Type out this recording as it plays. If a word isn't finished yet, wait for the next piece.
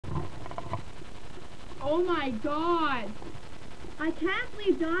Oh my God. I can't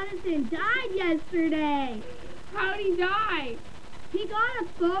believe Jonathan died yesterday. How'd he die? He got a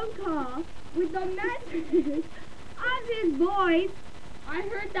phone call with the message of his voice. I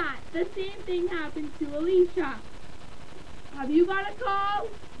heard that. The same thing happened to Alicia. Have you got a call?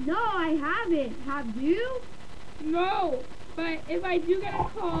 No, I haven't. Have you? No, but if I do get a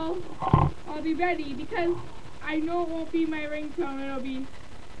call, I'll be ready because I know it won't be my ringtone. It'll be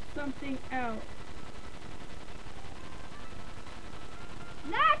something else.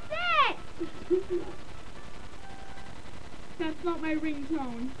 That's it! That's not my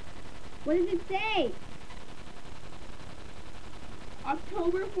ringtone. What does it say?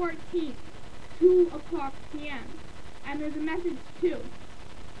 October 14th, 2 o'clock p.m. And there's a message too.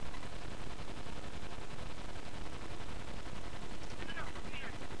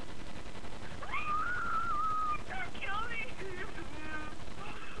 Don't kill me.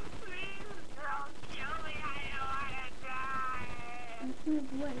 Please don't kill me. I don't want to die. That's my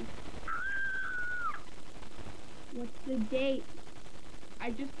voice. What's the date?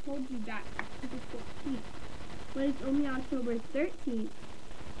 I just told you that. October 14th. But it's only October 13th.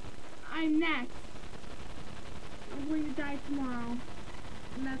 I'm next. I'm going to die tomorrow.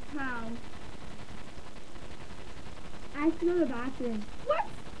 And that's how. I have to go to the bathroom. What?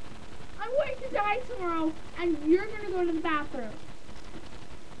 I'm going to die tomorrow, and you're going to go to the bathroom.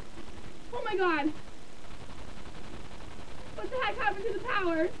 Oh my God. What the heck happened to the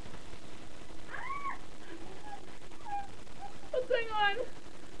power? What's going on?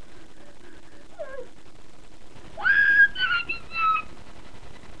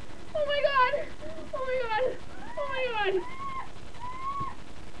 Oh my God! Oh my God! Oh my God!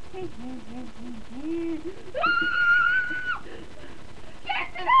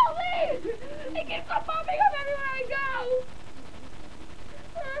 Jackson, help me! It keeps on popping up everywhere I go!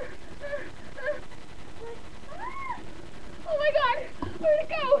 Oh my God! Where'd it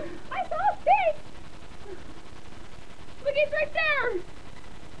go? I saw a stick! Look, it's right there!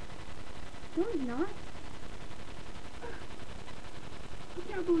 No, it's not. I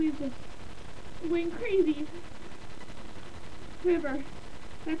can't believe this. I'm going crazy. Whatever.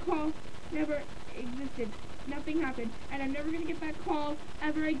 That call never existed. Nothing happened. And I'm never going to get that call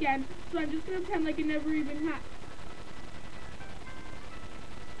ever again. So I'm just going to pretend like it never even happened.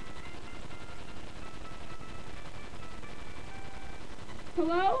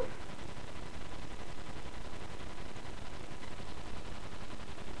 Hello?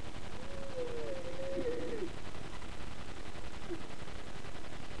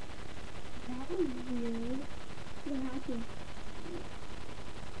 That was weird. What happened?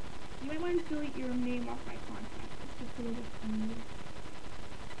 You might want to delete your name off my contacts. It's just a little funny.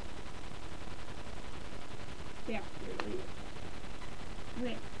 Yeah, delete it.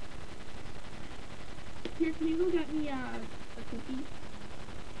 Wait. Here, can you go get me a cookie?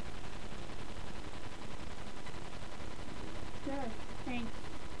 Sure. Thanks.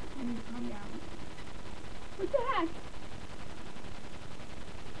 I need to calm down. What the heck?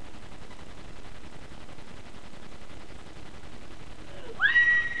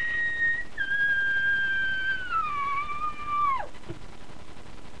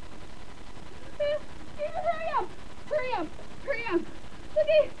 Hurry up! Hurry up! Hurry up! Look,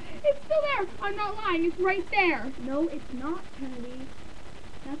 it's still there! I'm not lying, it's right there! No, it's not, Kennedy.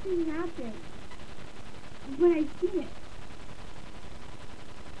 Nothing happened. But I see it.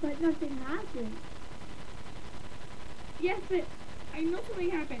 But nothing happened. Yes, but I know something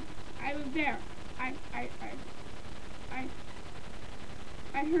happened. I was there. I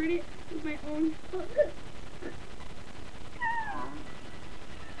heard it with my own.